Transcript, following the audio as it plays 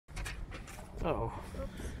Oh,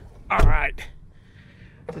 all right.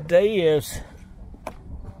 Today is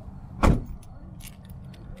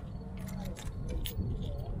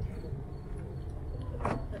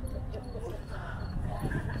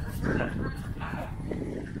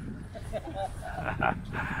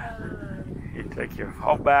you take your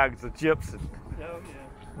whole bags of chips and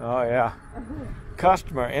oh yeah.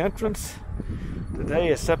 Customer entrance. Today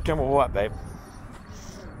is September what, babe?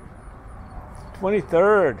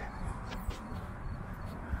 23rd.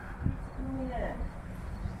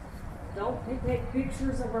 Don't take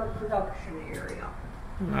pictures of our production area.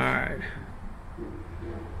 All right.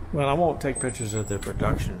 Well, I won't take pictures of the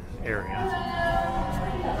production area.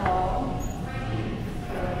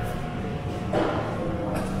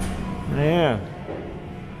 Man.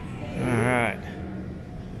 All right.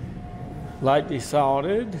 Lightly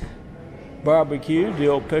salted, barbecue,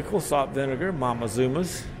 dill pickle, salt vinegar, Mama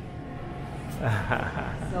Zuma's.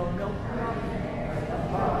 So no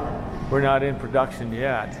problem. We're not in production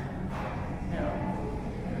yet.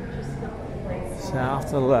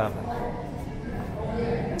 South 11.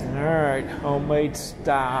 All right, homemade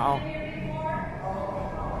style.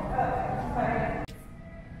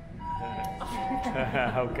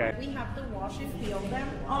 Okay. We have to wash and peel them.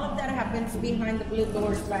 All of that happens behind the blue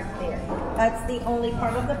doors back there. That's the only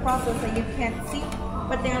part of the process that you can't see.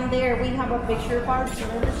 But down there, we have a picture of our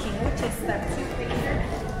peeler machine, which is step 2 picture.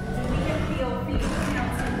 And we can peel 50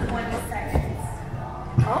 pounds in 20 seconds.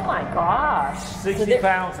 Oh my gosh. 60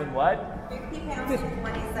 pounds in what? 50 pounds in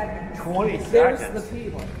 20 seconds. 20 There's seconds. the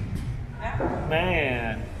peeler.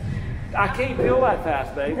 Man, I can't peel that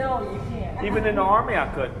fast, babe. No, you can't. Even in the Army, I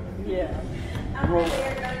couldn't. After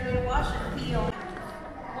they're going to wash and peel.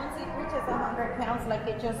 Once it reaches 100 pounds like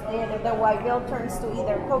it just did, the white bill turns to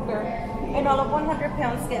either cooker, and all of 100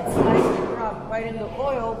 pounds gets sliced and dropped right in the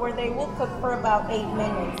oil where they will cook for about 8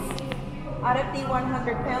 minutes. Out of the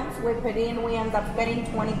 100 pounds we put in, we end up getting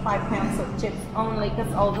 25 pounds of chips only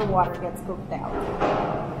because all the water gets cooked out.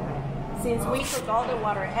 Since we took all the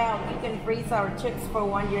water out, you can freeze our chips for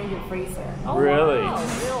 1 year in your freezer. Oh, Really? Wow,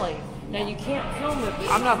 really? Now you can't film it. But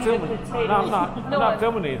I'm not you see the filming. potatoes. No, I'm not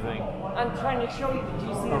filming anything. I'm trying to show you. Do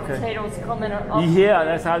you see Okay. the potatoes coming up? Yeah,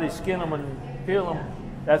 that's how they skin them and peel them.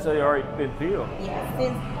 That's how they already been peeled. Yeah,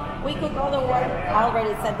 since we cook all the water, I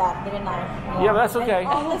already said that, didn't I? Yeah, that's okay. And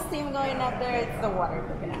all the steam going up there, it's the water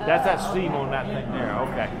cooking. That's that steam on that thing there.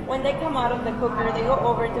 Okay. When they come out of the cooker, they go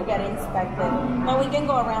over to get inspected. Now we can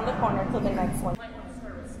go around the corner to the next one.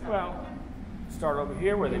 Well, start over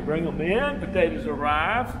here where they bring them in. Potatoes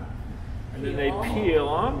arrive, and then they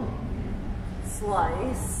peel them,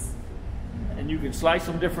 Slice. and you can slice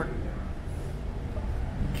them different.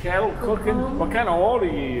 Kettle cooking. What kind of oil do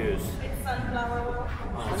you use? It's sunflower oil.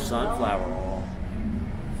 Oh, sunflower oil.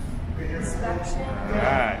 Inspection. All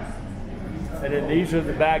right. And then these are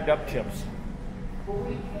the bagged up chips. All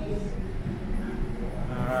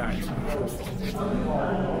right.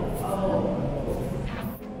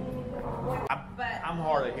 I'm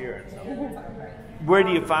hard of hearing. So. Where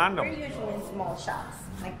do you find We're them? usually in small shops,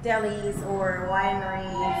 like delis or wineries.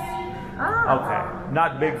 Okay.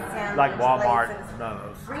 Not big like Walmart. Places. None of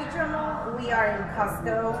those. Regional, we are in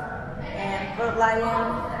Costco and Food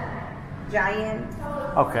Lion, Giant,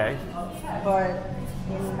 Okay. but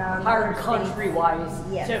in Hard other states- country-wise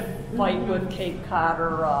Yes. to fight with Cape Cod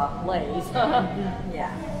or Lay's.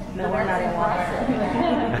 Yeah. No, we're not in Walmart.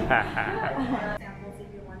 Samples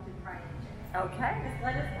if you want to try it. Okay. Just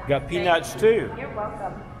let us know. Got peanuts too. You're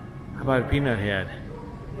welcome. How about a peanut head?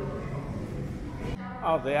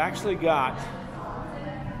 Oh, they actually got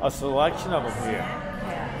a selection of them here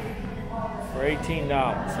for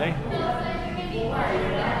 $18. See? All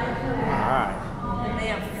right. And they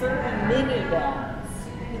have 30 mini bags.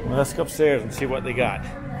 Well, let's go upstairs and see what they got.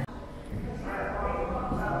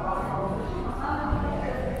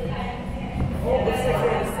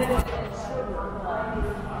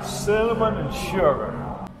 Cinnamon and sugar.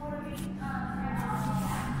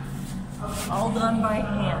 All done by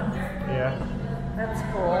hand. Yeah. That's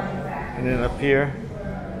cool. And then up here.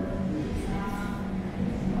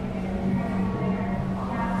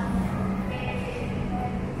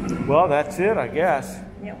 Well, that's it, I guess.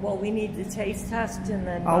 Yeah, well, we need to taste test and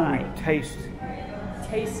then Oh, buy. we taste.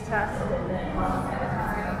 Taste test and then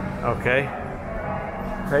buy. Okay.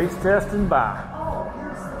 Taste, test, and buy. Oh,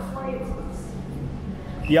 here's the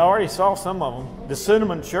flavors. You already saw some of them. The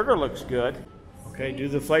cinnamon sugar looks good. Okay, do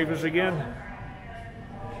the flavors again.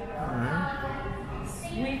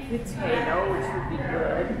 Sweet potato, which would be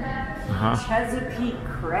good. Uh-huh. Chesapeake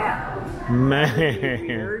crab. Man.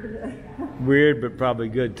 Weird. Weird, but probably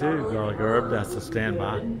good too. Garlic herb, that's a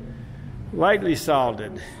standby. Lightly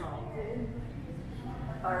salted.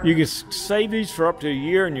 You can save these for up to a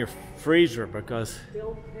year in your freezer because,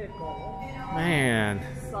 Dill pickle. man.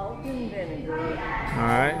 Salt and vinegar. All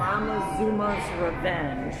right. Mama Zuma's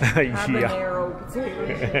Revenge. Yeah. Habanero potato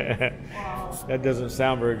chips. That doesn't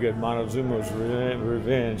sound very good. Montezuma's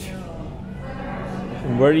Revenge.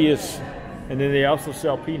 And where do you? And then they also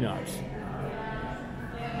sell peanuts.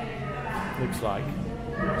 Looks like.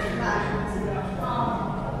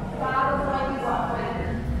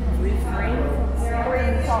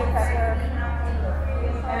 Green salt, pepper,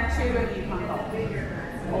 and 2 of Yukon Gold.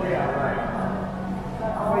 Oh yeah, right.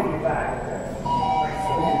 I'm waiting back.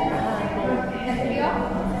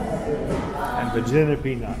 And Virginia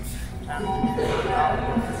peanuts.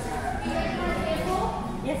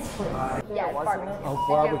 Yes, please. Yeah, wasn't it? Oh,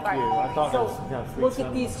 barbecue. I thought that was some kind of Look sweet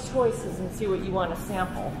at these choices and see what you want to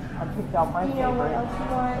sample. I picked out my You know what favorite. else you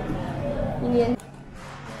want? You need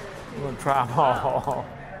We're going to try them all.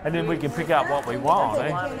 And then we can pick out what we want, eh?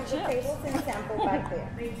 tables and sample back there.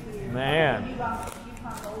 Man.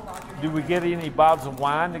 Do we get any bottles of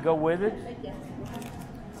wine to go with it?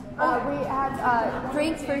 We have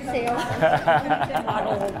drinks for sale.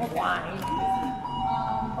 Bottle of wine.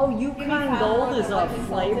 Oh, Yukon Gold is a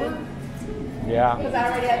flavor? Yeah. Because I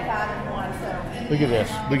already had that in one, so. Look at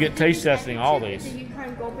this. We get taste testing all these. The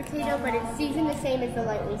Yukon Gold potato, but it's seasoned the same as the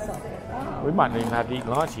lightly salted. We might even have to eat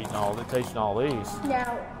lunch tasting all these.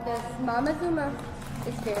 Now, this Mama Zuma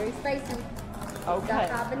is very spicy. The Okay.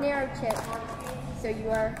 habanero chip, so you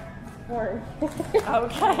are warned.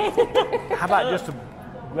 Okay. How about just a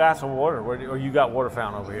glass of water? Or you got water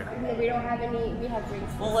fountain over here? No, we don't have any. We have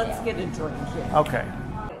drinks. For Well, let's sale. get a drink here. Okay.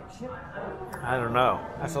 I don't know.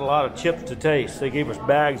 That's a lot of chips to taste. They gave us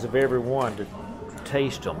bags of every one to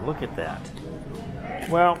taste them. Look at that.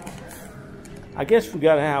 Well, I guess we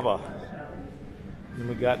got to have a.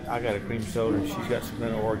 I got a cream soda. And she's got some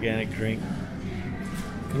kind of organic drink.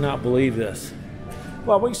 Cannot believe this.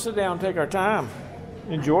 Well, we can sit down and take our time.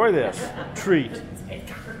 Enjoy this treat.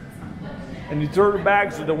 And you throw the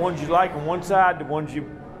bags of the ones you like on one side, the ones you're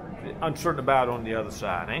uncertain about on the other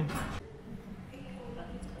side, eh?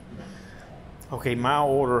 Okay, my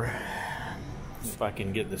order, if I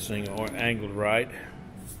can get this thing angled right.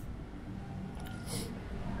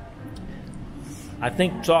 I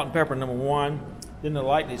think salt and pepper number 1, then the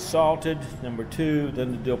lightly salted number 2,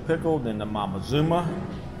 then the dill pickle, then the Mama Zuma,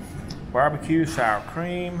 barbecue, sour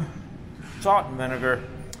cream, salt and vinegar,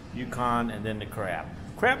 Yukon, and then the crab.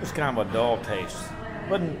 Crab is kind of a dull taste.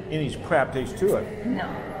 Wasn't any crab taste to it. No,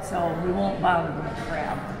 so we won't bother with the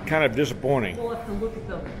crab. Kind of disappointing. We'll have to look at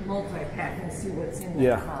the multi-pack and see what's in the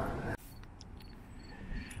Yeah. car.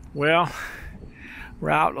 Well, we're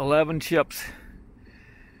out 11 chips.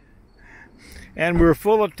 And we're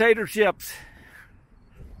full of tater chips.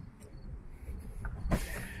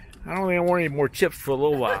 I don't think I want any more chips for a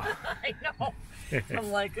little while. I know.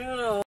 I'm like, oh.